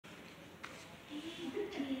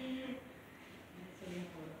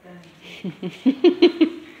Hi,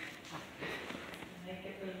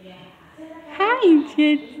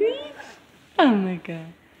 Jessie. Oh my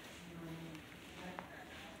god.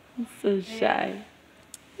 I'm so shy.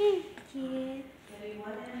 Hey, kid.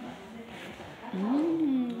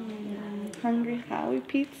 Hungry Howie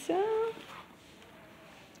pizza?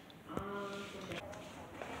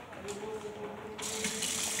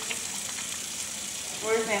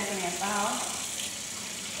 Where's Anthony at the house?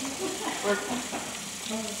 Working?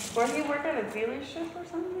 Where he work at a dealership or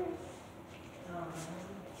something?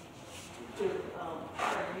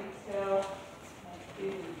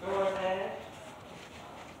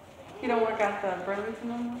 He don't work at the Burlington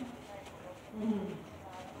no more?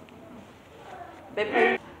 They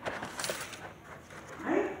pay.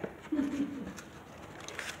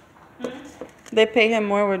 They pay him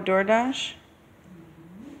more with DoorDash?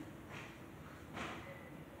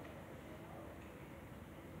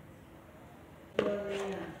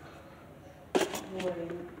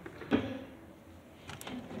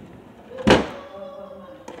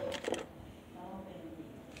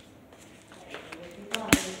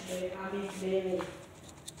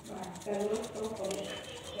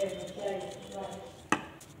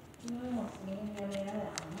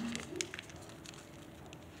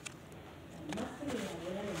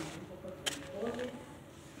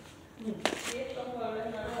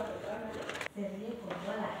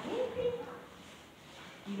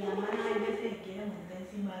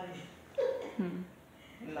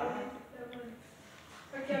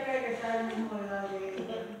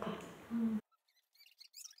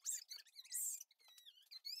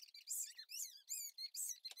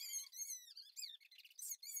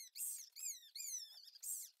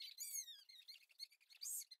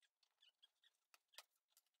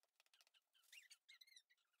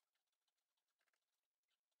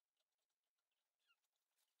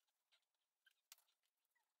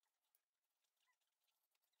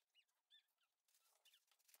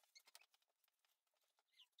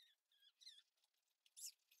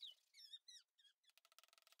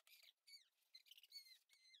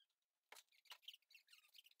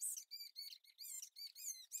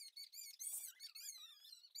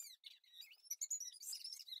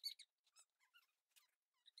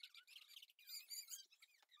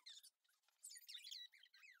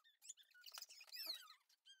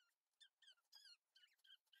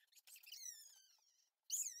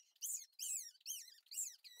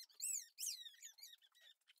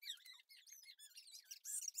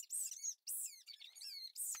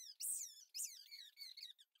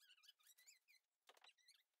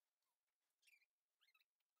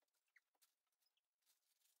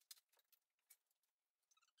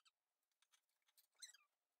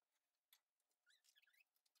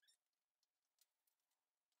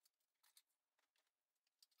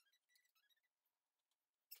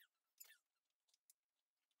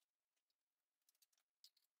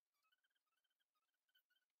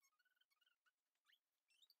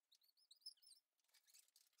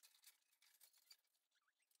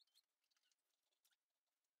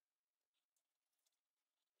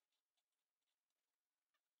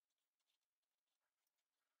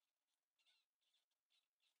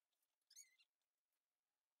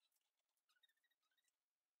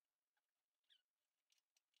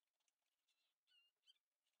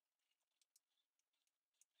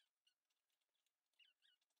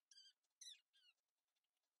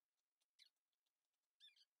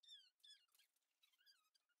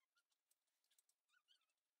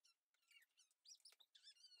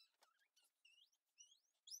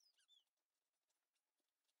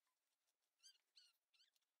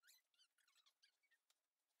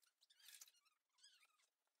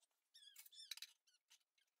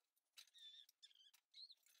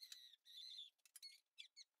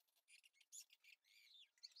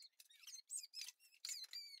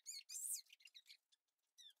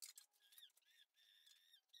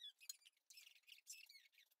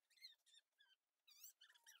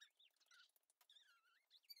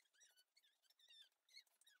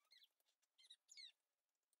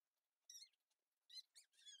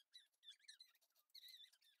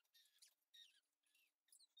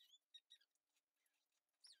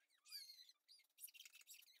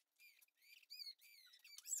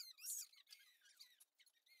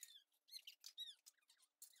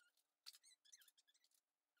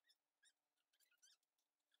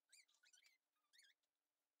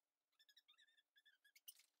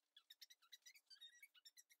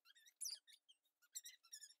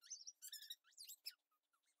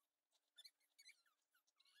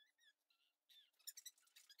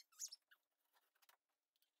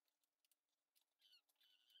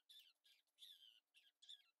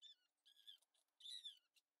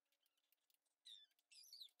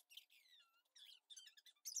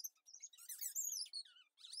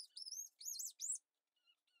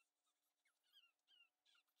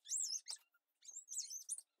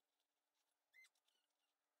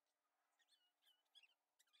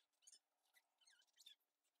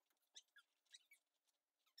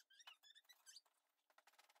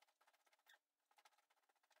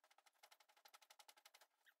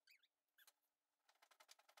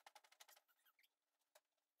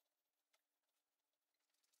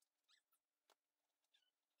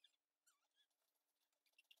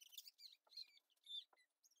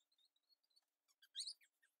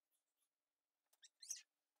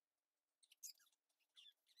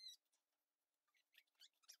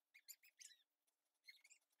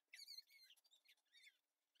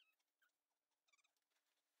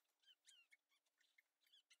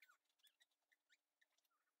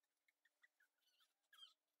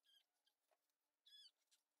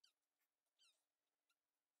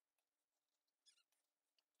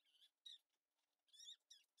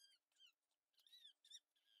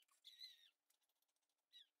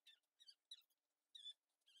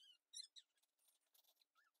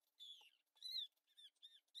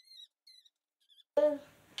 Oh,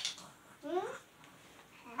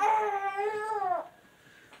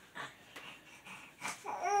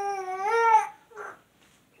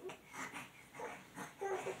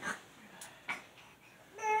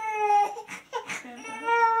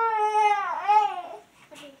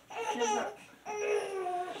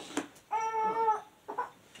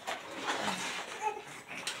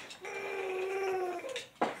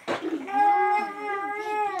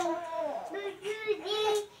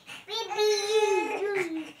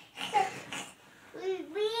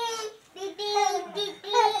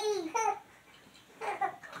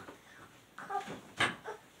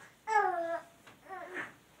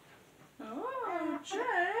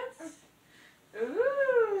 Jess.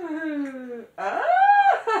 Ooh. Ah.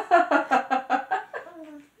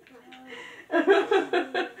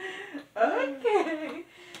 Okay.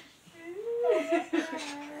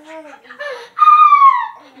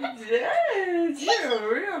 Jess, you're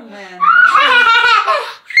a real man.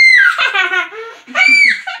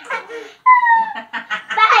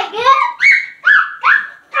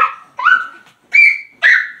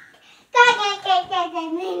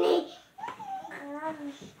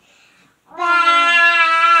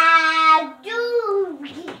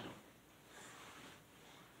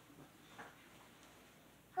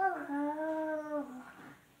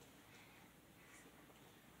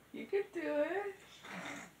 You can do it.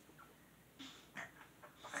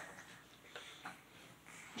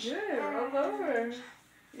 Good, all over.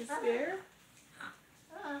 You scared?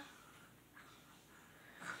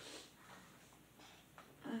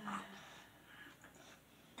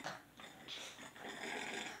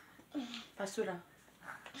 Basura.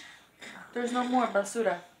 There's no more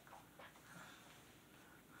basura.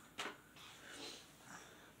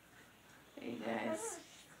 Hey guys,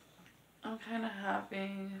 I'm kind of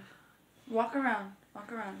having, walk around,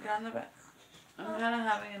 get on the bed. I'm kind of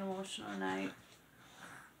having an emotional night.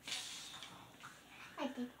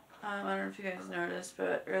 I don't know if you guys noticed,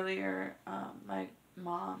 but earlier my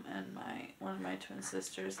mom and one of my twin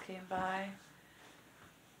sisters came by.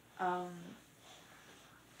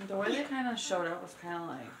 The way they kind of showed up was kind of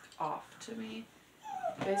like off to me.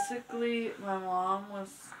 Basically, my mom was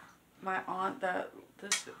my aunt the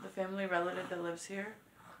family relative that lives here.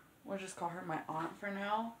 We'll just call her my aunt for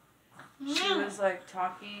now. She was like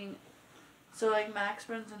talking, so like Max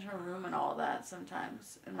runs in her room and all that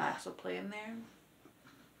sometimes, and Max will play in there.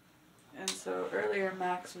 And so earlier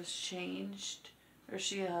Max was changed, or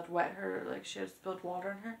she had wet her, like she had spilled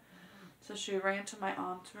water on her. So she ran to my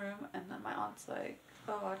aunt's room, and then my aunt's like,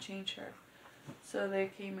 oh, I'll change her. So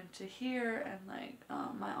they came into here, and like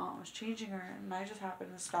my aunt was changing her, and I just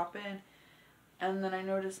happened to stop in. And then I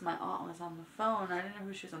noticed my aunt was on the phone. I didn't know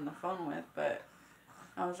who she was on the phone with, but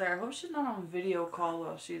I was like, I hope she's not on video call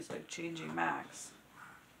while she's like changing Max.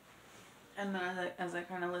 And then as I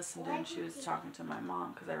kind of listened in, she was talking to my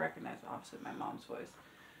mom, because I recognized obviously my mom's voice.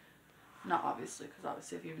 Not obviously, because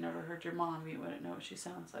obviously if you've never heard your mom, you wouldn't know what she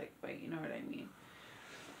sounds like, but you know what I mean.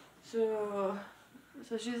 So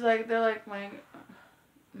she's like, they're like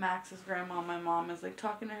Max's grandma, my mom is like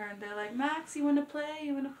talking to her, and they're like, Max, you want to play?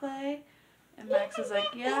 You want to play? And Max is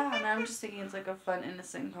like, yeah. And I'm just thinking it's like a fun,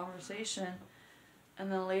 innocent conversation.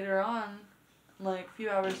 And then later on, like a few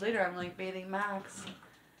hours later, I'm like bathing Max.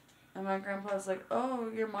 And my grandpa's like, oh,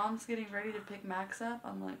 your mom's getting ready to pick Max up?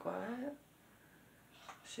 I'm like, what?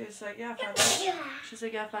 She's like, yeah, Fatima. She's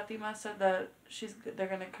like, yeah, Fatima said that they're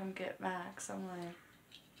going to come get Max. I'm like,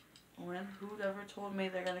 when? Who ever told me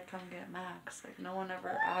they're going to come get Max? Like, no one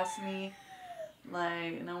ever asked me.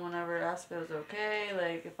 Like, no one ever asked if it was okay.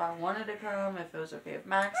 Like, if I wanted to come, if it was okay if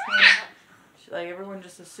Max came. Like, everyone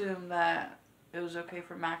just assumed that it was okay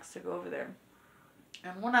for Max to go over there.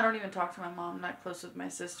 And one, I don't even talk to my mom. I'm not close with my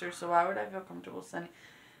sister, so why would I feel comfortable sending?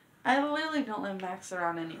 I literally don't let Max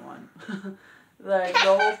around anyone. Like,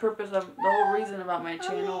 the whole reason about my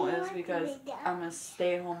channel is because I'm a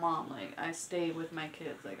stay-at-home mom. Like, I stay with my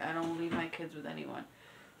kids. Like, I don't leave my kids with anyone.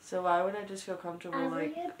 So why would I just feel comfortable,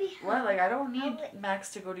 like, what? Like, I don't need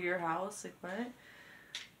Max to go to your house. Like, what?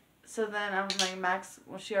 So then I'm like, Max,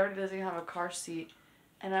 well, she already doesn't have a car seat.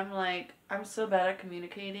 And I'm like, I'm so bad at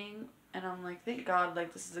communicating. And I'm like, thank God,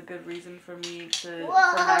 like, this is a good reason for me for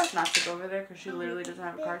Max not to go over there, because she literally doesn't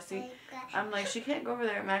have a car seat. I'm like, she can't go over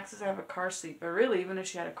there. Max doesn't have a car seat. But really, even if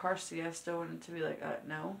she had a car seat, I still wanted to be like,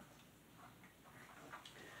 no.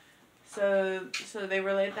 So they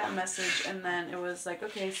relayed that message, and then it was like,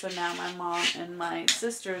 okay, so now my mom and my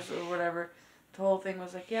sisters or whatever, the whole thing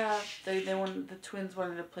was like, yeah, the twins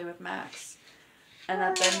wanted to play with Max. And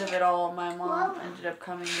at the end of it all, my mom ended up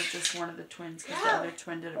coming with just one of the twins, because the other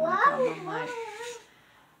twin didn't want to come.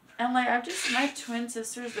 I'm like, my twin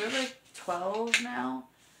sisters, they're like 12 now.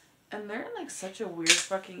 And they're in, like, such a weird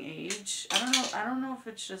fucking age. I don't know if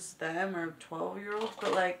it's just them or 12-year-olds,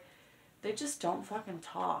 but, like, they just don't fucking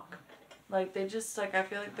talk. Like, they just, like, I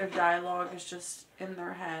feel like their dialogue is just in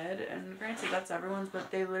their head. And granted, that's everyone's, but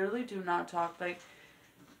they literally do not talk. Like,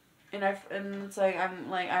 and it's like,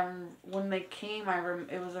 when they came,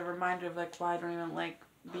 it was a reminder of, like, why I don't even like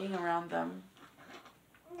being around them.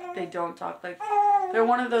 They don't talk. Like, they're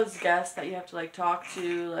one of those guests that you have to, like, talk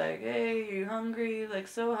to, like, hey, are you hungry? Like,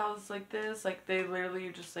 so how's, like, this? Like, they literally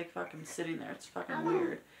are just, like, fucking sitting there. It's fucking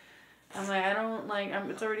weird. I'm like, I don't, like,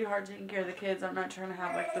 it's already hard taking care of the kids. I'm not trying to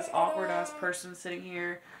have, like, this awkward-ass person sitting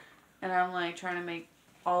here, and I'm, like, trying to make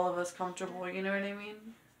all of us comfortable, you know what I mean?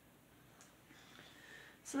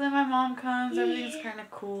 So then my mom comes, everything's kind of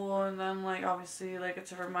cool, and then, like, obviously, like,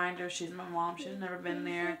 it's a reminder, she's my mom, she's never been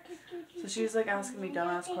there. So she's, like, asking me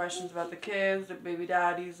dumbass questions about the kids, the baby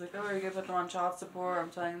daddies, like, oh, are you gonna put them on child support?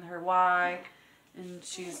 I'm telling her why, and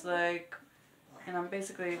she's like, and I'm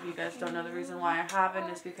basically, if you guys don't know, the reason why I haven't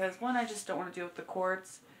is because, 1, I just don't want to deal with the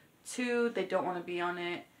courts, 2, they don't want to be on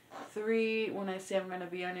it, 3, when I say I'm going to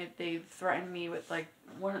be on it, they threaten me with, like,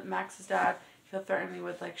 Max's dad, he'll threaten me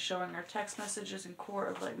with, like, showing our text messages in court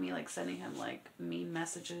of, like, me, like, sending him, like, mean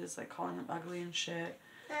messages, like, calling him ugly and shit,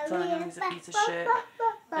 telling him he's a piece of shit.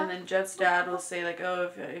 And then Jet's dad will say, like, oh,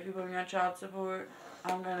 if you put me on child support,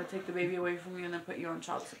 I'm going to take the baby away from you and then put you on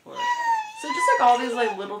child support. So just, like, all these,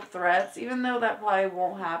 like, little threats, even though that probably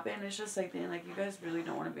won't happen, it's just, like, dang, like, you guys really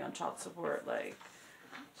don't want to be on child support, like,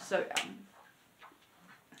 so, yeah.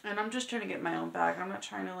 And I'm just trying to get my own back. I'm not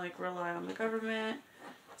trying to, like, rely on the government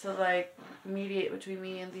to, like, mediate between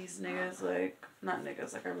me and these niggas, like, not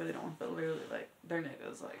niggas, like, I really don't, but literally, like, they're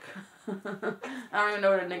niggas, like, I don't even know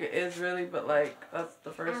what a nigga is, really, but, like, that's the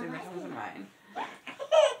first thing that comes to mind.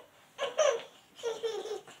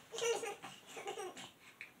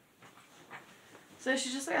 So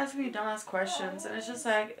she's just, like, asking me dumbass questions, and it's just,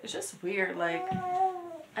 like, it's just weird, like,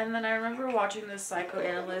 and then I remember watching this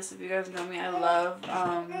psychoanalyst, if you guys know me, I love,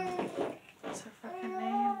 what's her fucking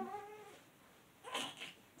name?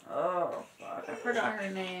 Oh, fuck, I forgot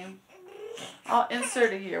her name. I'll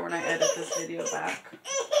insert it here when I edit this video back.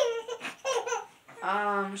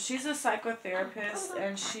 She's a psychotherapist,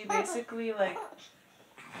 and she basically, like,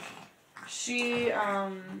 she,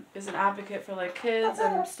 is an advocate for, like, kids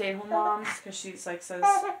and stay-at-home moms, because she's, like, says,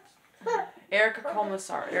 Erica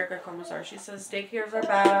Commissar, she says daycares are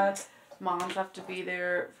bad, moms have to be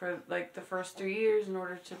there for, like, the first 3 years in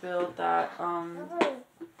order to build that,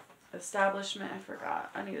 establishment, I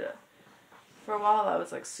forgot, for a while I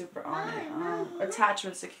was, like, super on it,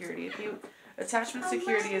 attachment security, attachment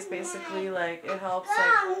security is basically, like, it helps,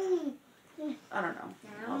 like, I don't know,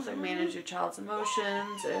 it helps, like, manage your child's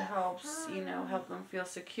emotions, it helps, you know, help them feel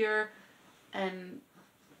secure, and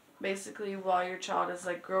basically while your child is,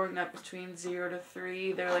 like, growing up between 0 to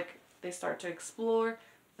 3, they're, like, they start to explore,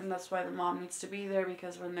 and that's why the mom needs to be there,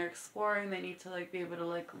 because when they're exploring, they need to, like, be able to,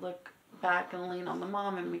 like, look back and lean on the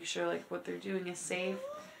mom and make sure, like, what they're doing is safe.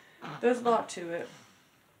 There's a lot to it.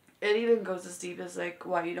 It even goes as deep as, like,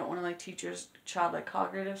 why you don't want to, like, teach your child, like,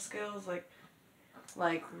 cognitive skills,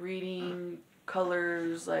 like reading,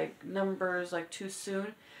 colors, like, numbers, like, too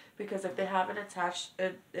soon, because if they haven't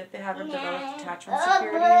developed attachment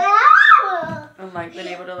security and, like, been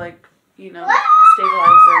able to, like, you know,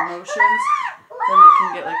 stabilize their emotions, then they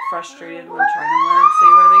can get, like, frustrated when trying to learn. So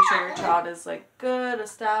you want to make sure your child is, like, good,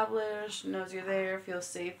 established, knows you're there, feels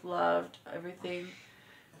safe, loved, everything,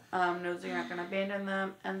 knows you're not going to abandon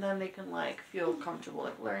them, and then they can, like, feel comfortable,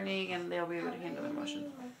 like, learning, and they'll be able to handle their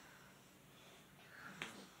emotions.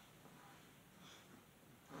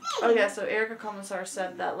 Oh, yeah, so Erica Commissar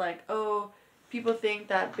said that, like, oh, people think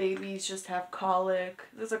that babies just have colic.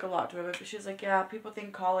 There's, like, a lot to it, but she's like, yeah, people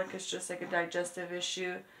think colic is just, like, a digestive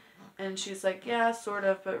issue. And she's like, yeah, sort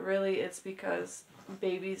of, but really it's because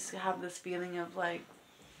babies have this feeling of, like,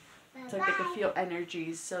 it's like they can feel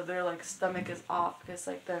energies, so their, like, stomach is off because,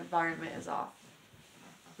 like, the environment is off.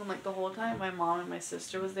 And, like, the whole time my mom and my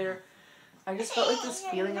sister was there, I just felt, like, this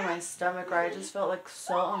feeling in my stomach where I just felt, like,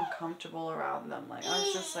 so uncomfortable around them. Like, I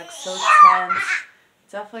was just, like, so tense.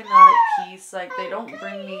 Definitely not at peace. Like, they don't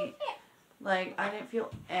bring me, like, I didn't feel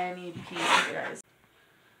any peace, you guys.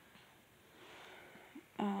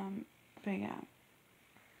 But yeah.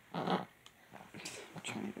 I'm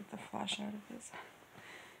trying to get the flash out of this.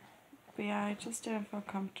 But yeah, I just didn't feel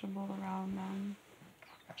comfortable around them.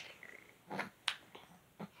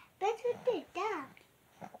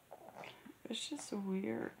 It's just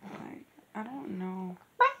weird. Like, I don't know.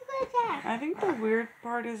 I think the weird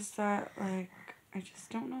part is that, like, I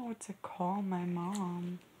just don't know what to call my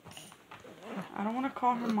mom. I don't want to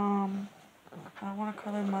call her mom. I don't want to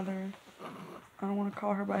call her mother. I don't want to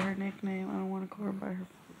call her by her nickname. I don't want to call her by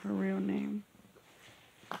her real name.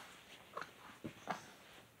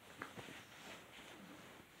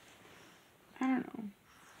 I don't know.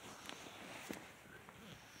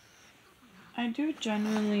 I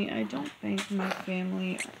don't think my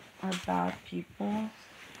family are bad people.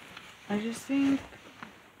 I just think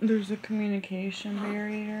there's a communication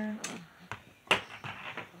barrier.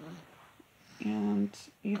 And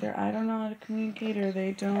either I don't know how to communicate or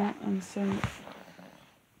they don't. And so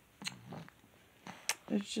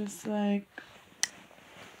it's just like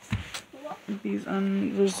these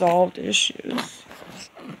unresolved issues.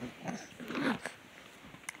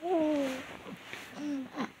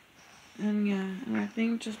 And yeah, and I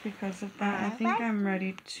think just because of that, I think I'm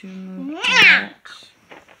ready to move out.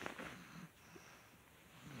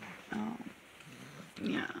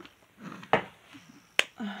 Yeah.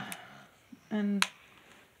 And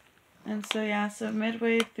so yeah, so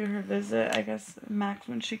midway through her visit, I guess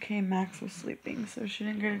when she came, Max was sleeping, so she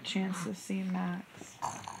didn't get a chance to see Max.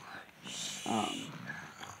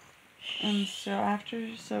 And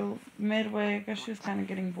so midway, I guess she was kind of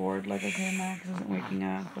getting bored, like, okay, Max isn't waking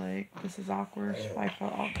up, like, this is awkward. I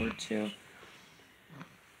felt awkward too.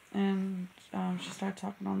 And she started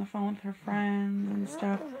talking on the phone with her friends and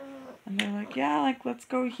stuff. And they're like, yeah, like, let's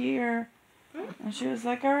go here. And she was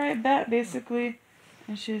like, alright, bet, basically.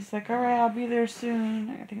 And she's like, alright, I'll be there soon.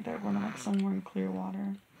 I think they're going to, like, somewhere in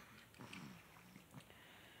Clearwater.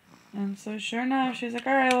 And so sure enough, she's like,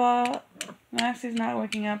 alright, well, Maxie's not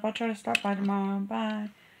waking up. I'll try to stop by tomorrow. Bye.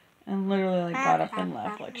 And literally, like, got up and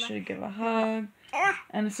left. Like, she'd give a hug.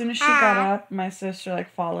 And as soon as she got up, my sister, like,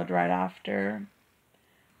 followed right after.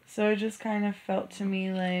 So it just kind of felt to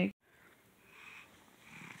me like...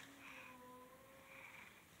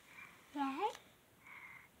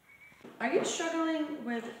 Are you struggling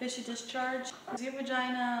with fishy discharge? Does your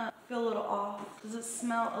vagina feel a little off? Does it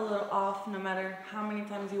smell a little off no matter how many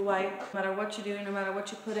times you wipe? No matter what you do, no matter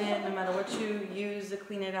what you put in, no matter what you use to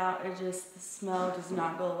clean it out, the smell does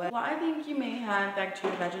not go away. Well, I think you may have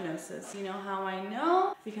bacterial vaginosis. You know how I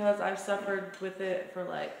know? Because I've suffered with it for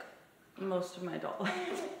like most of my adult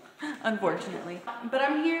life. Unfortunately. But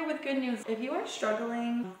I'm here with good news. If you are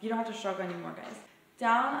struggling, you don't have to struggle anymore, guys.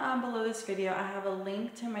 Down below this video, I have a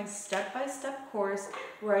link to my step-by-step course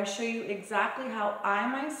where I show you exactly how I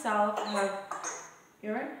myself have,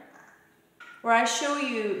 where I show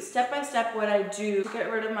you step-by-step what I do to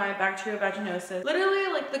get rid of my bacterial vaginosis. Literally,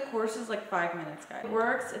 like, the course is like 5 minutes, guys. It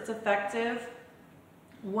works, it's effective.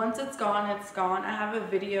 Once it's gone, it's gone. I have a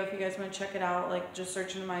video if you guys want to check it out, like, just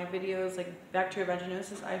search in my videos, like, bacterial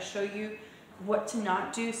vaginosis. I show you what to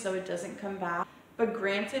not do so it doesn't come back. But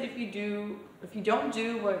granted, if you don't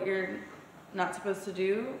do what you're not supposed to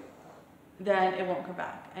do, then it won't come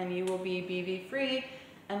back and you will be BV free.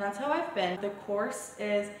 And that's how I've been. The course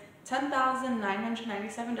is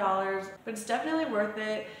 $10,997, but it's definitely worth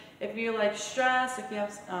it. If you're like stressed, if you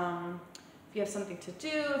have something to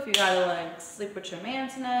do, if you gotta like sleep with your man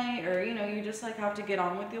tonight, or you know, you just like have to get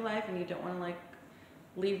on with your life and you don't want to like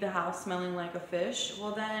leave the house smelling like a fish,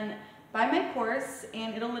 well then buy my course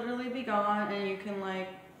and it'll literally be gone and you can like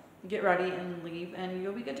get ready and leave and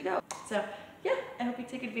you'll be good to go. So yeah, I hope you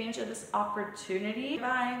take advantage of this opportunity.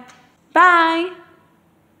 Bye. Bye.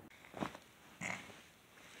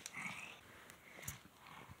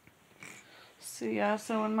 So yeah,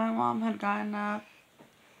 so when my mom had gotten up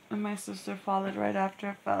and my sister followed right after,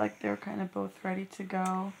 I felt like they were kind of both ready to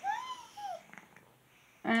go.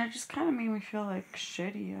 And it just kind of made me feel like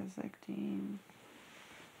shitty. I was like, dang.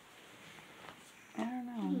 I don't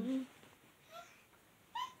know.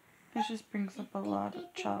 It just brings up a lot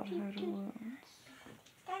of childhood wounds.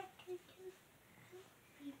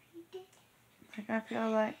 Like, I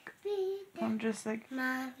feel like I'm just like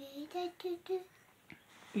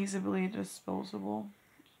easily disposable.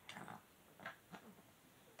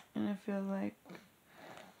 And I feel like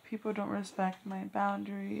people don't respect my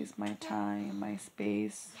boundaries, my time, my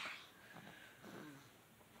space.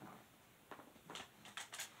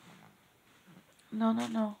 No, no,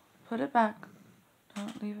 no. Put it back.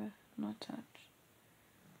 Don't leave it. No touch.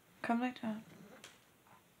 Come lay down.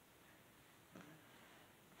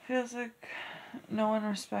 Feels like no one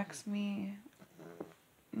respects me.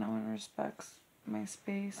 No one respects my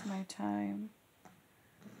space, my time.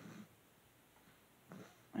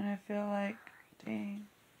 And I feel like, dang,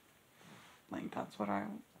 like that's what I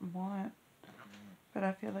want. But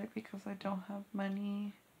I feel like because I don't have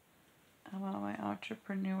money, I'm on my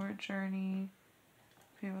entrepreneur journey.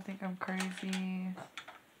 People think I'm crazy.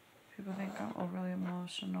 People think I'm overly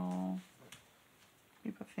emotional.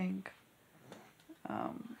 People think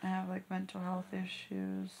I have like mental health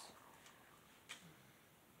issues.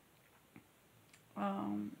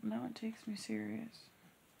 No one takes me serious.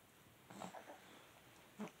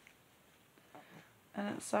 And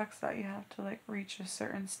it sucks that you have to like reach a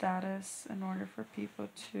certain status in order for people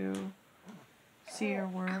to see your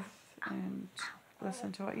worth and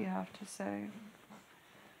listen to what you have to say.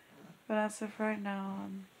 But as of right now,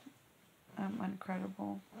 I'm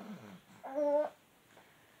incredible.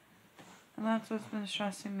 And that's what's been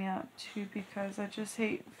stressing me out too, because I just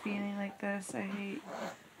hate feeling like this. I hate...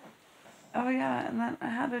 Oh yeah, and then I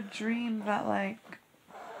had a dream that like...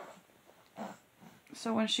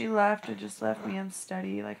 So when she left, it just left me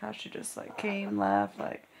unsteady. Like how she just like came, left,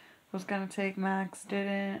 like was gonna take Max,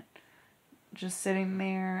 didn't. Just sitting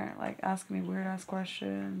there, like asking me weird ass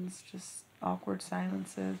questions, just awkward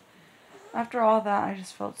silences. After all that, I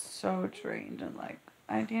just felt so drained and like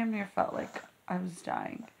I damn near felt like I was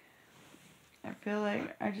dying.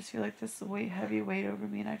 I just feel like this heavy weight over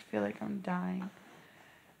me, and I feel like I'm dying.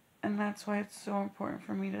 And that's why it's so important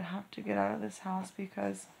for me to have to get out of this house,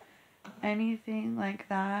 because anything like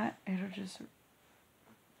that, it'll just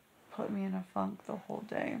put me in a funk the whole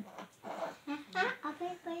day.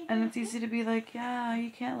 And it's easy to be like, yeah,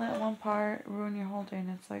 you can't let one part ruin your whole day.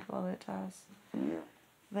 And it's like, well, it does.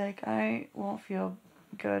 Like, I won't feel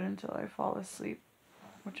good until I fall asleep,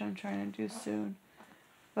 which I'm trying to do soon.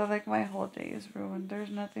 But, like, my whole day is ruined. There's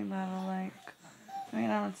nothing that'll, like... I mean,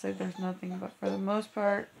 I don't say there's nothing, but for the most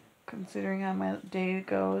part, considering how my day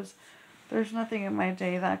goes, there's nothing in my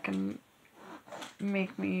day that can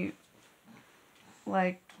make me,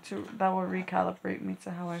 like, that will recalibrate me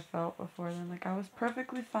to how I felt before then. Like, I was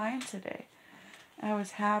perfectly fine today. I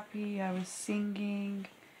was happy. I was singing.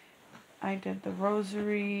 I did the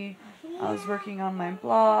rosary. I was working on my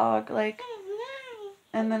blog. Like,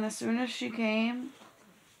 and then as soon as she came...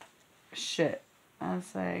 Shit. I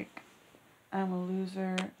was like, I'm a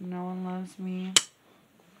loser. No one loves me.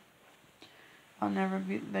 I'll never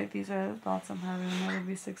be, like, these are the thoughts I'm having. I'll never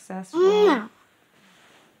be successful.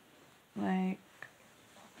 Like,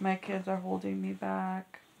 my kids are holding me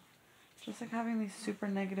back. Just, like, having these super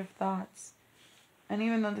negative thoughts. And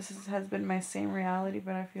even though this has been my same reality,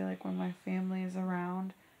 but I feel like when my family is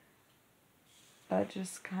around, that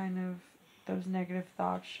just kind of, those negative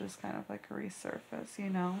thoughts just kind of, like, resurface, you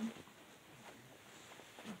know?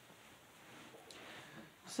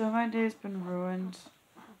 So my day's been ruined.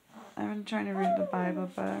 I've been trying to read the Bible,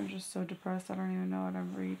 but I'm just so depressed I don't even know what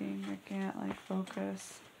I'm reading. I can't, like,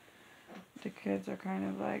 focus. The kids are kind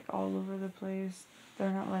of, like, all over the place.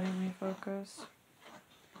 They're not letting me focus.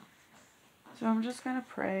 So I'm just gonna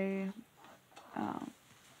pray.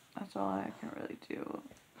 That's all I can really do.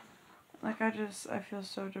 Like, I feel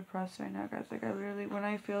so depressed right now, guys. Like, I literally, when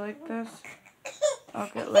I feel like this, I'll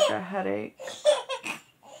get, like, a headache.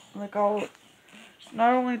 Like,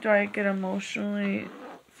 not only do I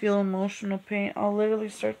feel emotional pain, I'll literally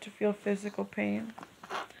start to feel physical pain.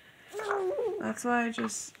 That's why I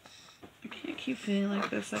can't keep feeling like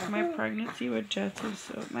this. Like, my pregnancy with Jess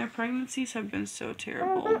my pregnancies have been so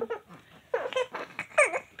terrible.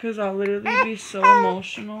 Because I'll literally be so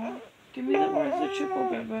emotional. Give me where's the triple,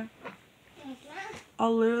 baby?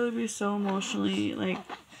 I'll literally be so emotionally, like,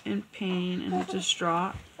 in pain and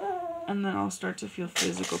distraught. And then I'll start to feel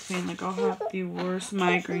physical pain. Like, I'll have the worst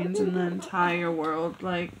migraines in the entire world.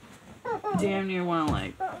 Like, damn near want to,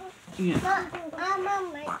 like, you know.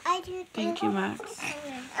 Thank you, Max.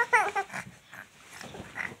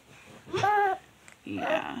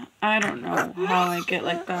 Yeah, I don't know how I get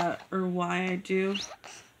like that or why I do.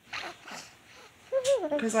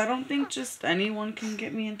 Because I don't think just anyone can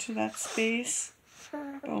get me into that space.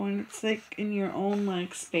 But when it's like in your own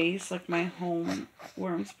like space, like my home,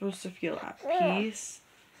 where I'm supposed to feel at peace,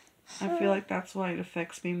 I feel like that's why it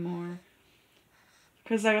affects me more.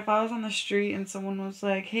 Because like if I was on the street and someone was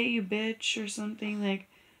like, hey you bitch or something, like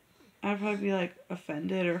I'd probably be like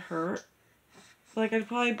offended or hurt. Like I'd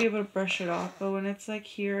probably be able to brush it off. But when it's like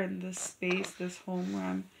here in this space, this home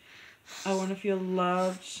where I want to feel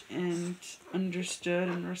loved and understood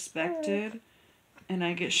and respected, and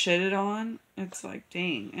I get shitted on, it's like,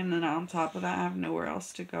 dang. And then on top of that, I have nowhere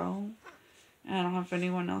else to go. And I don't have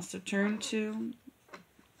anyone else to turn to.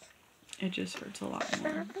 It just hurts a lot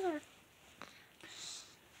more.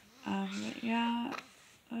 But yeah,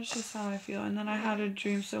 that's just how I feel. And then I had a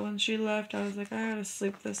dream. So when she left, I was like, I gotta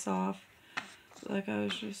sleep this off. Like, I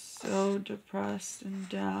was just so depressed and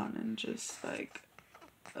down and just like,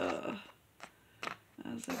 I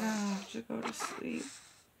was like, I have to go to sleep.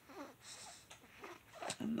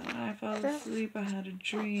 And then when I fell asleep, I had a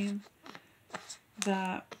dream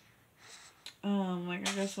that like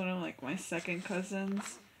I guess one of like my second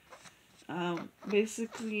cousins.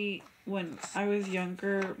 Basically, when I was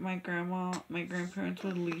younger, my grandparents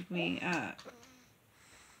would leave me at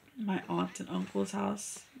my aunt and uncle's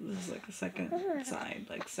house. This is like a second side,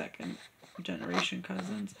 like second generation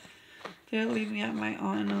cousins. They would leave me at my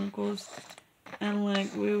aunt and uncle's, and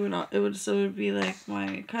like it would be like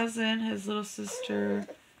my cousin, his little sister,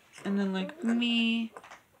 and then like me.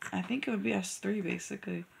 I think it would be us three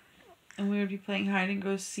basically, and we would be playing hide and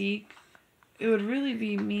go seek. It would really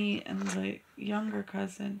be me and the younger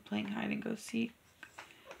cousin playing hide and go seek.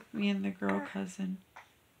 Me and the girl cousin.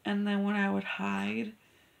 And then when I would hide,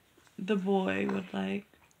 the boy would like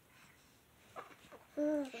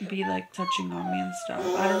be like touching on me and stuff.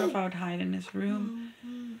 I don't know if I would hide in his room,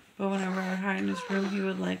 but whenever I would hide in his room, he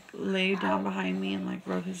would like lay down behind me and like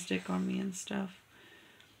rub his dick on me and stuff.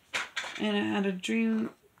 And I had a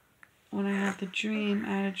dream. When I had the dream, I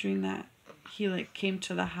had a dream that he like came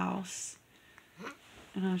to the house.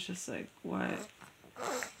 And I was just like, what?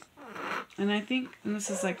 And I think, and this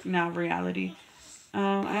is like now reality,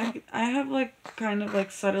 I have like kind of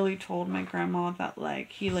like subtly told my grandma that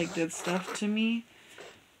like he like did stuff to me,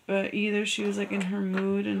 but either she was like in her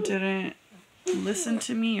mood and didn't listen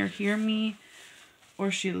to me or hear me,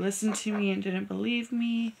 or she listened to me and didn't believe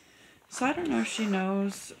me. So I don't know if she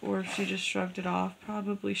knows or if she just shrugged it off.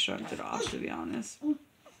 Probably shrugged it off, to be honest.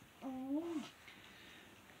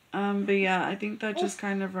 But yeah, I think that just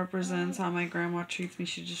kind of represents how my grandma treats me.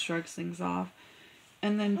 She just shrugs things off.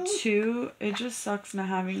 And then 2, it just sucks not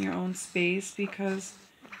having your own space because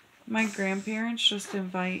my grandparents just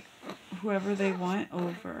invite whoever they want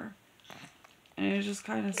over. And it just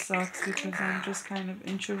kind of sucks because I'm just kind of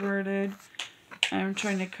introverted. I'm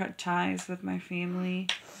trying to cut ties with my family.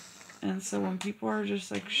 And so when people are just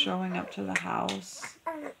like showing up to the house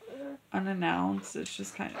unannounced, it's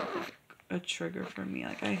just kind of like a trigger for me.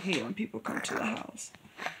 Like I hate when people come to the house.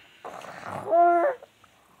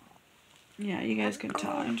 Yeah, you guys can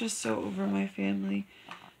tell. I'm just so over my family.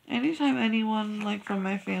 Anytime anyone like from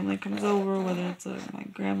my family comes over, whether it's like my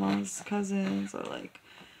grandma's cousins or like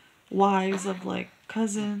wives of like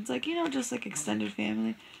cousins, like you know, just like extended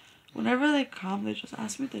family. Whenever they come, they just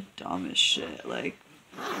ask me the dumbest shit. Like,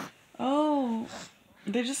 oh,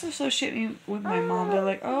 they just associate me with my mom. They're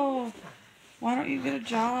like, oh, why don't you get a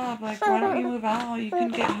job? Like, why don't you move out? You can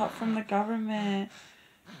get help from the government.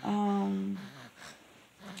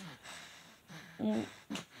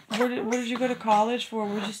 Where did you go to college for?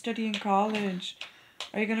 Where'd you study in college?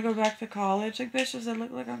 Are you gonna go back to college? Like, bitch, does it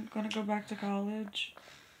look like I'm gonna go back to college?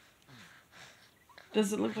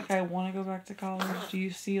 Does it look like I want to go back to college? Do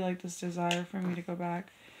you see, like, this desire for me to go back?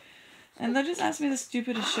 And they'll just ask me the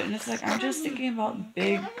stupidest shit, and it's like, I'm just thinking about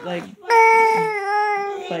big, like,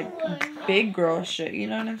 big girl shit, you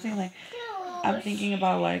know what I'm saying? Like, I'm thinking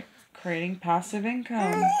about, like, creating passive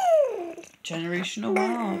income, generational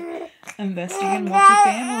wealth, investing in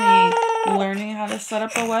multifamily, learning how to set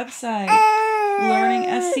up a website, learning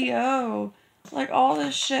SEO, like, all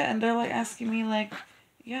this shit, and they're, like, asking me, like,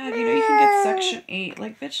 yeah, you know you can get Section 8.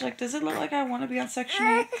 Like, bitch, like, does it look like I want to be on Section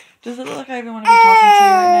 8? Does it look like I even want to be talking to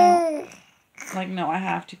you right now? Like, no, I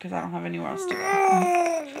have to because I don't have anywhere else to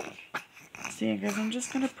go. So, yeah, guys, I'm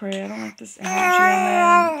just going to pray. I don't like this energy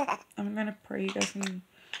I'm in. I'm going to pray. You guys can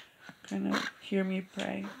kind of hear me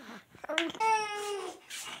pray.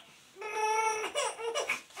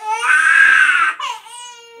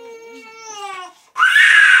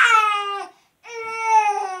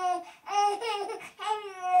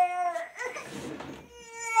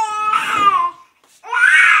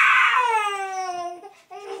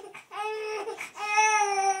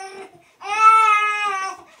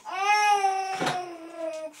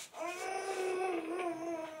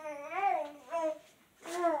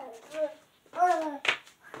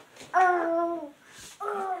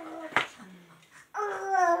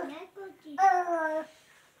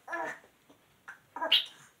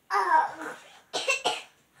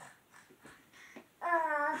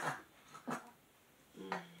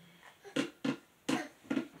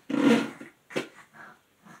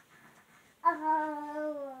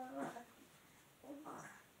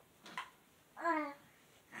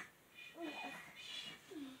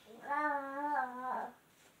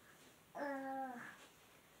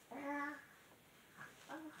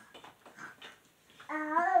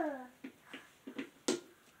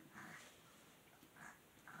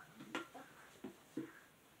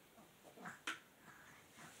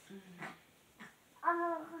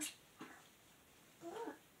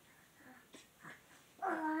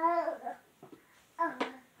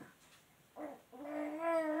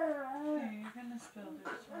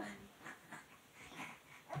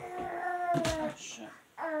 Shit.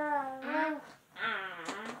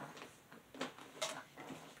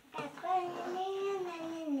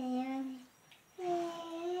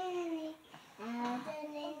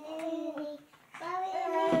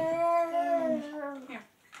 Here,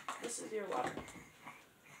 this is your water.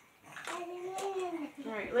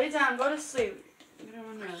 Alright, lay down, go to sleep. You don't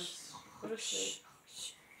want to nurse. Go to sleep.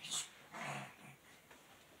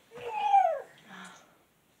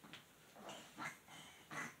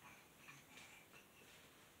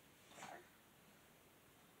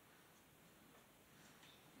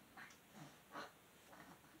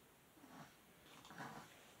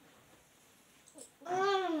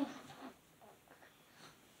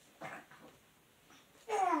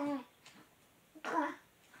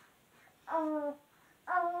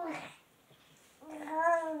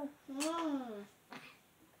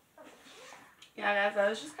 Yeah, guys, I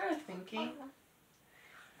was just kind of thinking,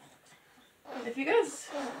 if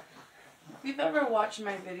you've ever watched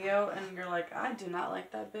my video and you're like, I do not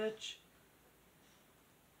like that bitch,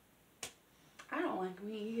 I don't like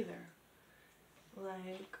me either.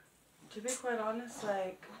 Like, to be quite honest,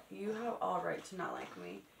 like, you have all right to not like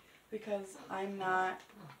me, because I'm not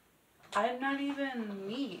even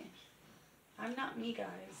me. I'm not me,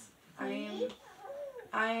 guys.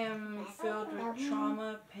 I am filled with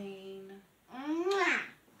trauma, pain,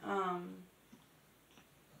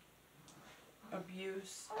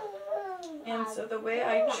 abuse. And so the way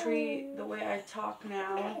I talk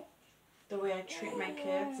now, the way I treat my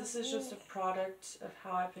kids, this is just a product of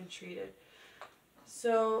how I've been treated.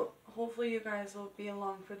 So hopefully you guys will be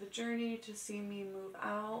along for the journey to see me move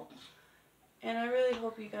out. And I really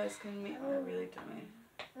hope you guys can meet, I really don't.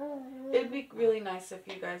 It'd be really nice if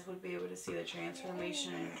you guys would be able to see the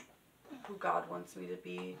transformation in who God wants me to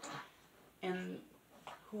be and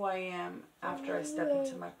who I am after I step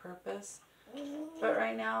into my purpose. But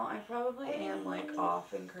right now, I probably am, like,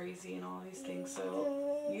 off and crazy and all these things,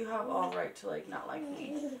 so you have all right to, like, not like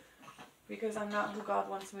me. Because I'm not who God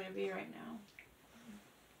wants me to be right now.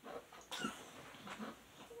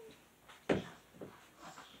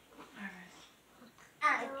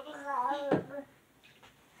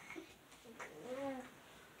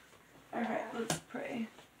 Alright, let's pray.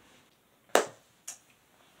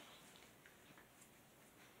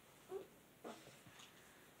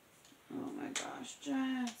 Oh my gosh,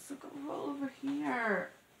 Jess, go roll over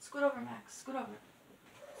here. Scoot over, Max. Scoot over.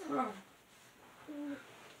 Scoot over.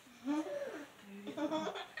 There you go.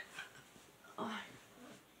 Oh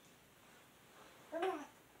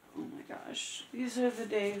my gosh. These are the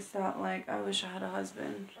days that, like, I wish I had a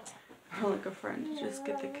husband or, like, a friend to just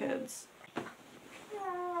get the kids.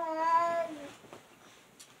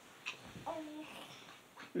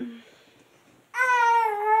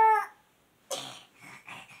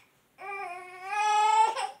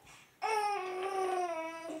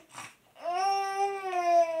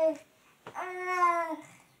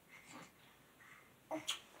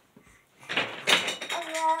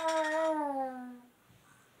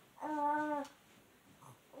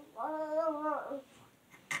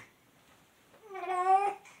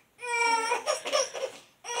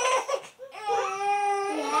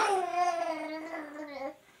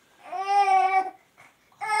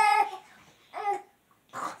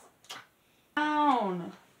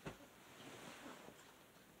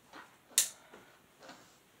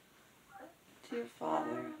 Dear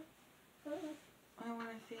Father, I want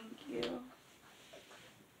to thank you.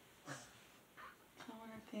 I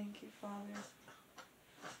want to thank you, Father,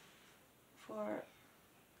 for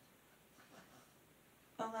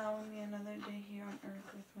allowing me another day here on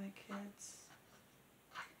earth with my kids,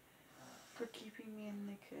 for keeping me and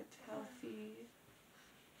the kids healthy,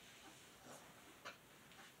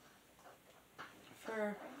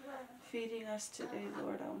 for feeding us today,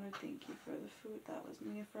 Lord. I want to thank you for the food that was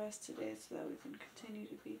made for us today so that we can continue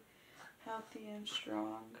to be healthy and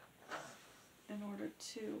strong in order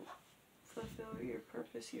to fulfill your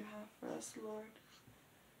purpose you have for us, Lord.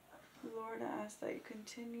 Lord, I ask that you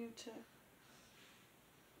continue to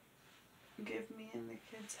give me and the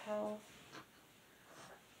kids health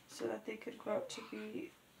so that they could grow up to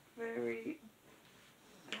be very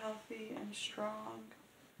healthy and strong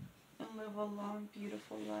and live a long,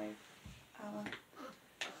 beautiful life.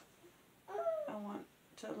 I want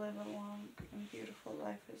to live a long and beautiful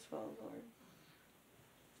life as well, Lord.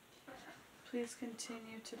 Please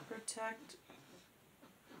continue to protect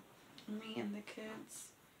me and the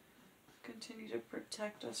kids. Continue to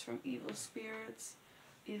protect us from evil spirits,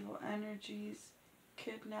 evil energies,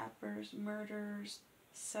 kidnappers, murderers,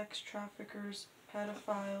 sex traffickers,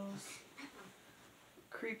 pedophiles,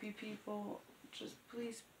 creepy people. Just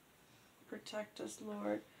please protect us,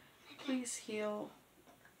 Lord. Please heal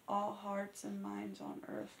all hearts and minds on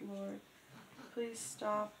earth, Lord. Please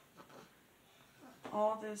stop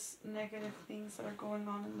all this negative things that are going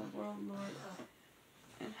on in the world, Lord,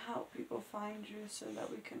 and help people find you so that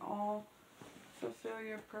we can all fulfill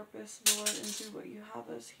your purpose, Lord, and do what you have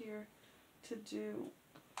us here to do.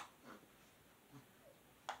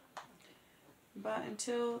 But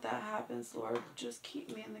until that happens, Lord, just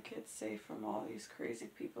keep me and the kids safe from all these crazy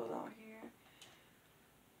people out here.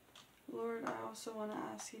 Lord, I also want to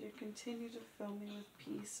ask you to continue to fill me with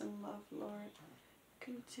peace and love, Lord.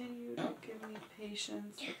 Continue to give me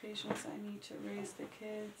patience, the patience I need to raise the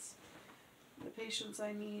kids, the patience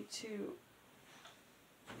I need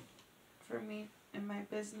for me in my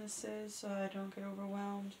businesses so I don't get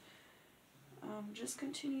overwhelmed. Just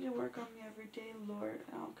continue to work on me every day, Lord,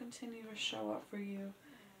 and I'll continue to show up for you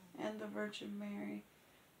and the Virgin Mary.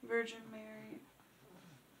 Virgin Mary,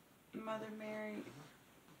 Mother Mary,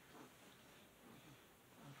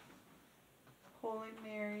 Holy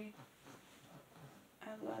Mary, I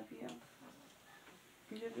love you.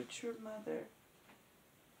 You're the true mother.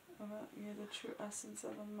 You're the true essence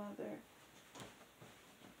of a mother.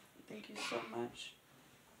 Thank you so much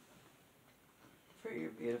for your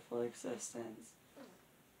beautiful existence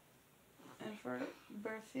and for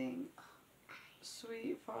birthing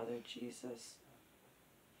sweet Father Jesus.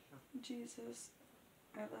 Jesus,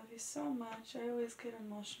 I love you so much. I always get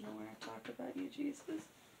emotional when I talk about you, Jesus.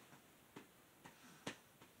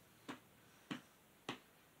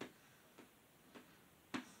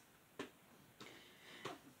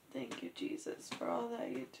 Thank you, Jesus, for all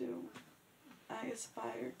that you do. I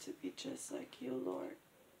aspire to be just like you, Lord.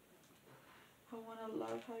 I want to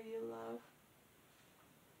love how you love.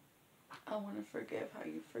 I want to forgive how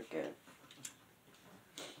you forgive.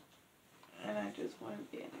 And I just want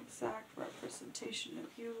to be an exact representation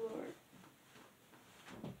of you, Lord.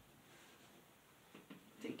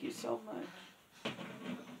 Thank you so much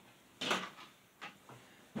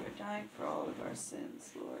for dying for all of our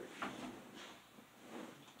sins, Lord.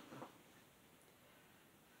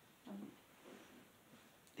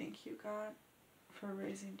 Thank you, God, for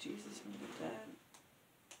raising Jesus from the dead.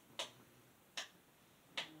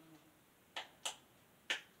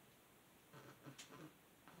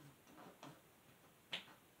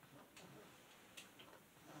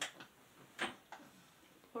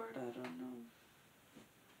 Lord, I don't know.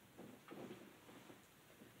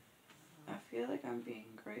 I feel like I'm being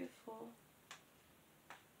grateful,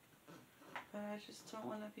 but I just don't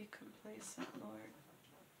want to be complacent, Lord.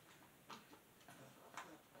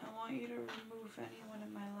 I want you to remove anyone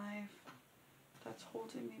in my life that's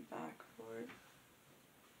holding me back, Lord.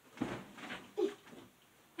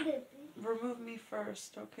 Remove me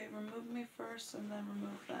first, okay? Remove me first and then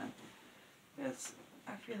remove them.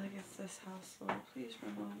 I feel like it's this house, Lord. Please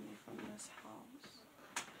remove me from this house.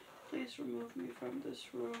 Please remove me from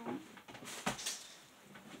this room.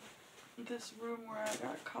 This room where I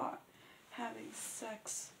got caught having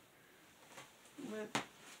sex with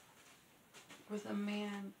a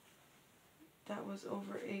man that was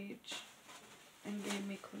over age and gave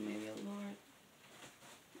me chlamydia, Lord.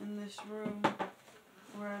 In this room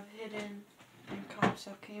where I've hidden and cops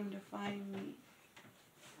have came to find me.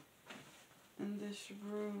 In this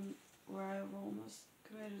room where I've almost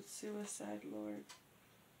committed suicide, Lord.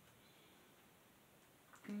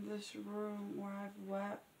 In this room where I've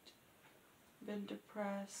wept, been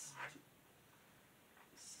depressed,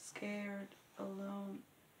 scared, alone.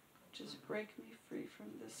 Just break me free from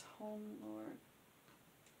this home, Lord.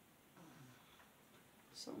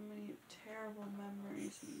 So many terrible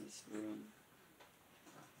memories in this room.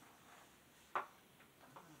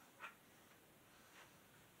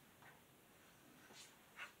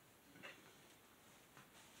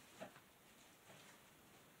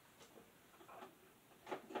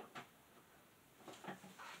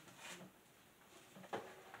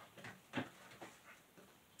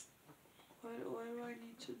 What do I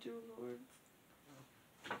need to do, Lord?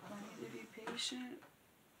 Do I need to be patient?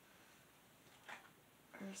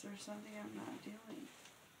 Or is there something I'm not doing?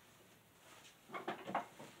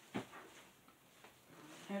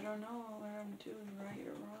 I don't know what I'm doing right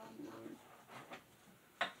or wrong, Lord.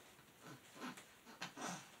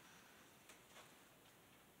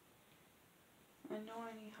 I know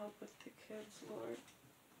I need help with the kids, Lord.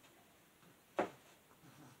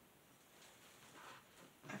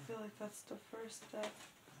 I feel like that's the first step.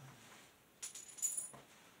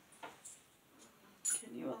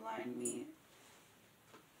 Can you align me?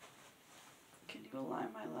 Can you align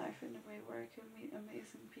my life in a way where I can meet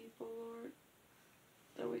amazing people, Lord?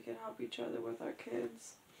 That we can help each other with our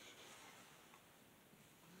kids.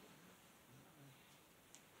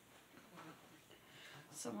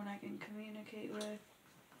 someone I can communicate with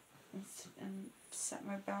and set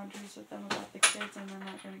my boundaries with them about the kids, and they're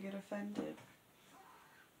not going to get offended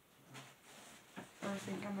or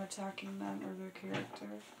think I'm attacking them or their character.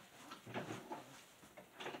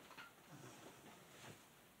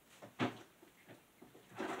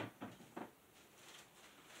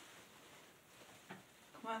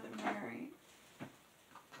 Mother Mary,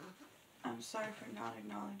 I'm sorry for not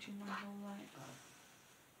acknowledging my whole life.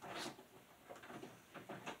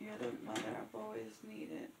 You're the mother I've always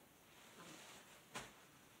needed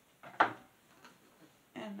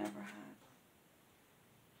and never had.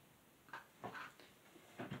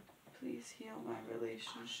 Please heal my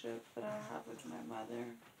relationship that I have with my mother,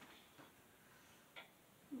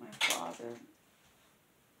 my father.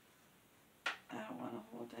 I don't want to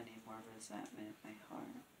hold any more resentment in my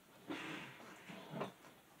heart.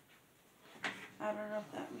 I don't know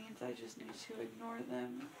if that means I just need to ignore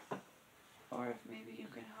them, or if maybe you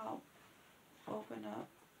can help open up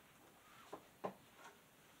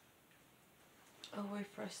a way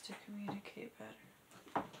for us to communicate better.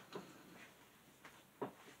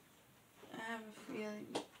 I have a feeling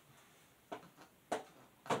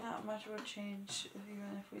not much will change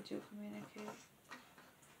even if we do communicate,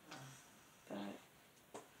 but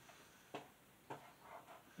I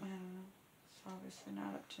don't know, it's obviously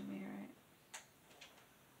not up to me, right?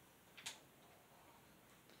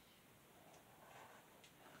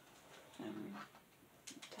 I'm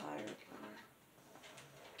tired, Lord.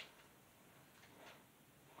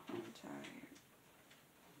 I'm tired.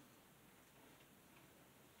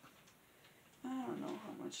 I don't know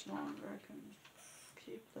how much longer I can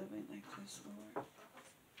keep living like this, Lord.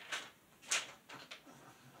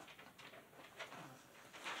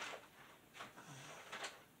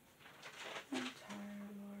 I'm tired,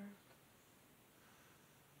 Lord.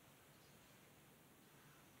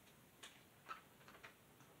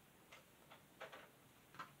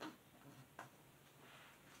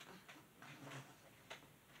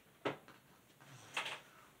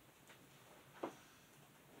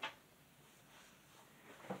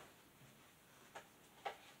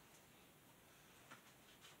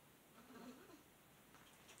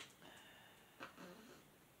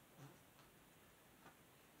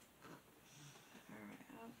 Alright,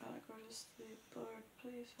 I've gotta go to sleep, Lord.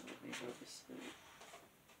 Please help me go to sleep,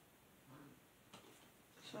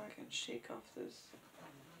 so I can shake off this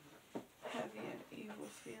heavy and evil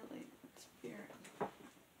feeling and spirit.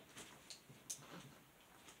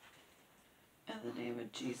 In the name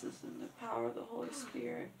of Jesus and the power of the Holy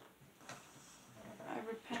Spirit, I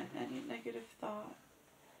repent any negative thought,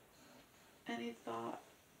 any thought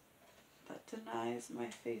that denies my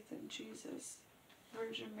faith in Jesus,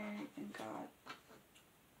 Virgin Mary, and God.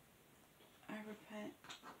 I repent.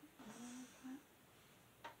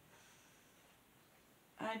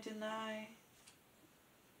 I deny.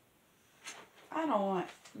 I don't want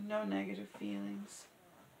no negative feelings,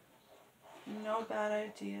 no bad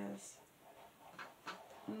ideas,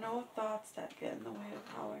 no thoughts that get in the way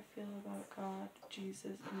of how I feel about God,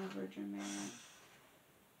 Jesus, and the Virgin Mary.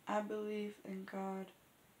 I believe in God,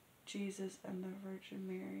 Jesus, and the Virgin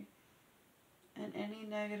Mary. And any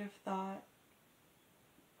negative thought,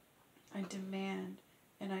 I demand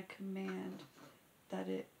and I command that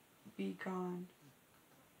it be gone.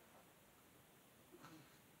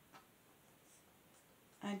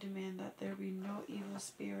 I demand that there be no evil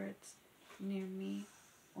spirits near me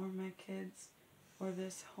or my kids or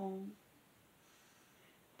this home.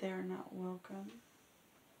 They are not welcome.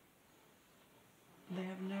 They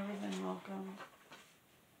have never been welcome.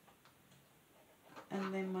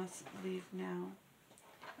 And they must leave now.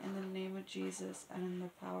 In the name of Jesus and in the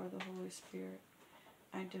power of the Holy Spirit,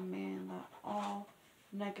 I demand that all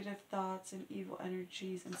negative thoughts and evil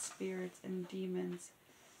energies and spirits and demons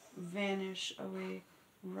vanish away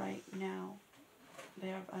right now. I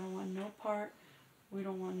don't want no part. We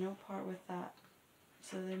don't want no part with that.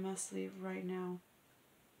 So they must leave right now.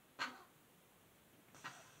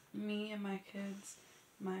 Me and my kids,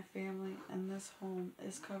 my family, and this home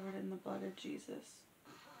is covered in the blood of Jesus.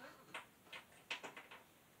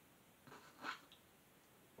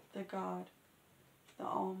 The God, the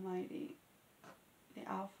Almighty, the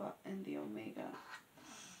Alpha and the Omega,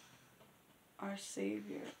 our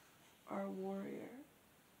Savior, our warrior,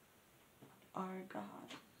 our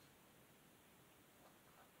God.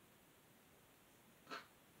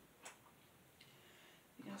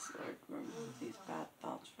 Yes, Lord, remove these bad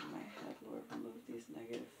thoughts from my head, Lord. Remove these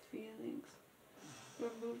negative feelings.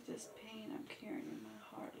 Remove this pain I'm carrying in my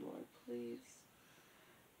heart, Lord, please.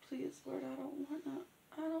 Please, Lord, I don't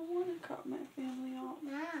wanna cut my family off.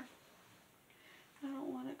 I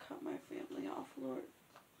don't want to cut my family off, Lord.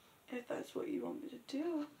 that's what you want me to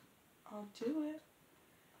do, I'll do it.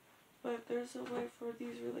 But if there's a way for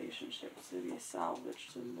these relationships to be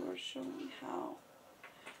salvaged, and Lord, show me how.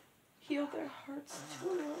 Heal their hearts too,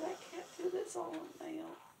 Lord. I can't do this all on my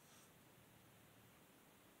own.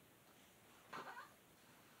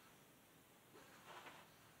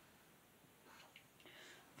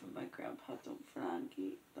 For my grandpa, Don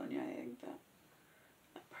Frankie, Doña Egda,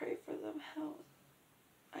 I pray for them health.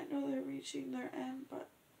 I know they're reaching their end, but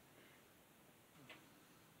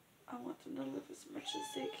I want them to live as much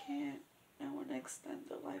as they can. I want to extend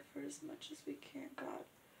their life for as much as we can, God.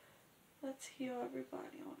 Let's heal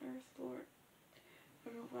everybody on earth, Lord.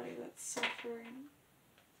 Everybody that's suffering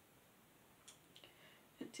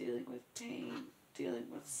and dealing with pain, dealing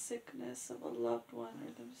with sickness of a loved one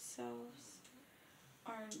or themselves,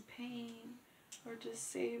 are in pain, or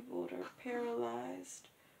disabled, or paralyzed,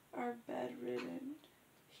 or bedridden.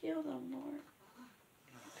 Heal them, Lord.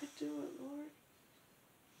 You could do it, Lord.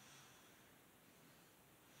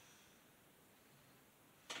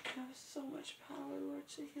 You have so much power, Lord,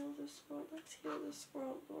 to heal this world. Let's heal this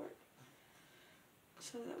world, Lord,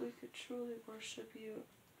 so that we could truly worship you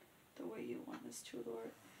the way you want us to,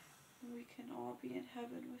 Lord. And we can all be in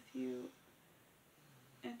heaven with you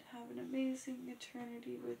and have an amazing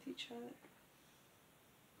eternity with each other.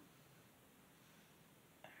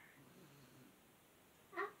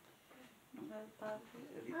 Nombre del Padre,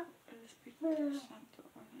 del Hijo, del Espíritu Santo.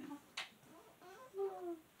 Amén.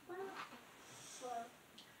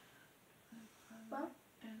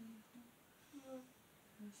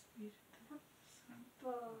 El Espíritu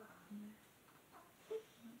Santo. Amén.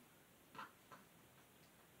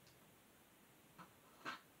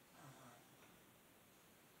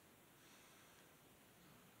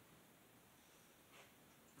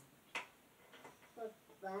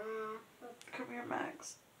 Come here,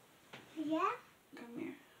 Max. Yeah? Come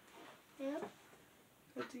here. Yeah?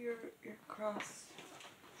 Go do your cross.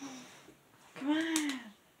 Come on.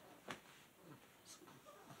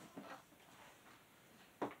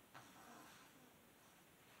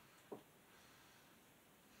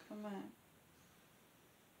 Come on.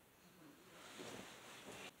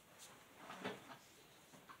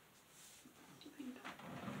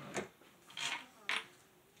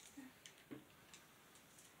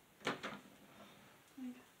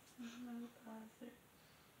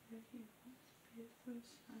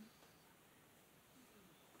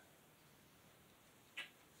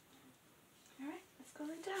 Alright, let's go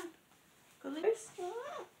lay down. Go lay down.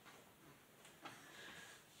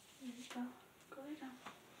 There you go. Go lay down.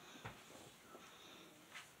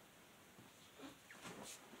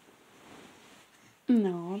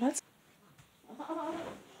 No, that's...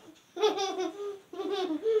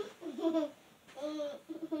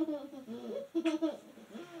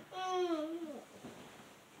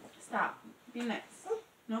 Stop. Be nice.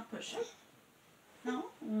 No pushing. No?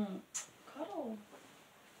 Cuddle.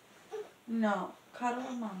 No. Cuddle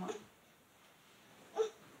with mama.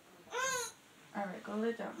 Alright, go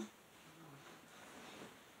lay down.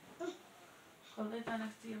 Go lay down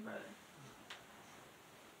next to your brother.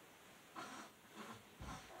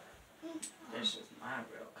 This is my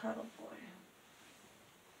real cuddle boy.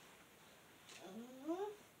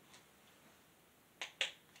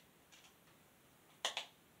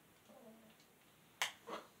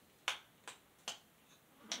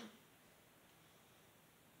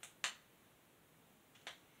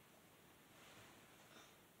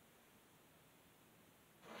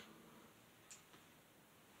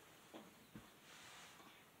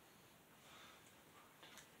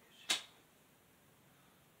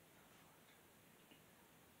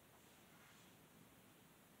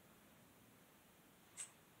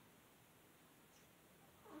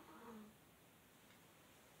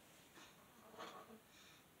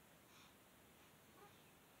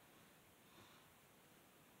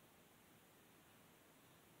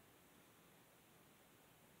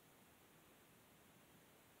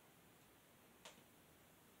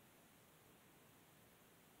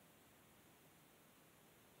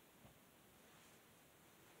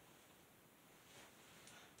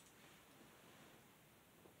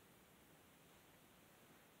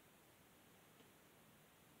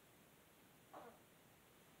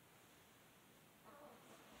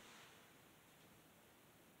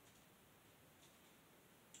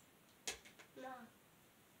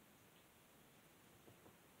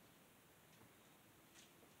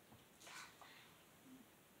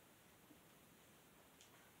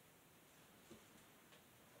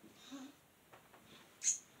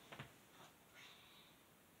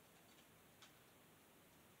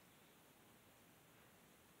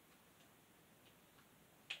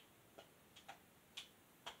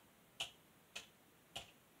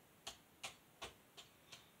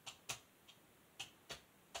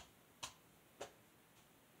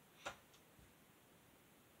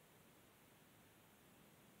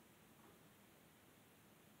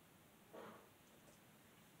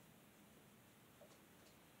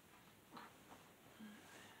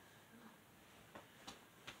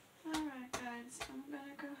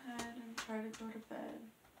 go to bed.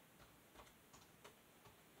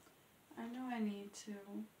 I know I need to.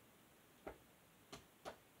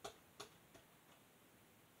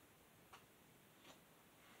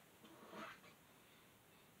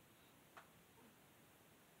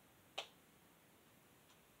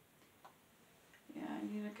 Yeah,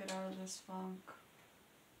 I need to get out of this funk.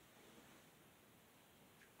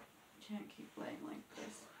 Can't keep laying like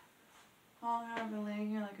this. How long have I been laying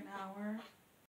here? Like an hour?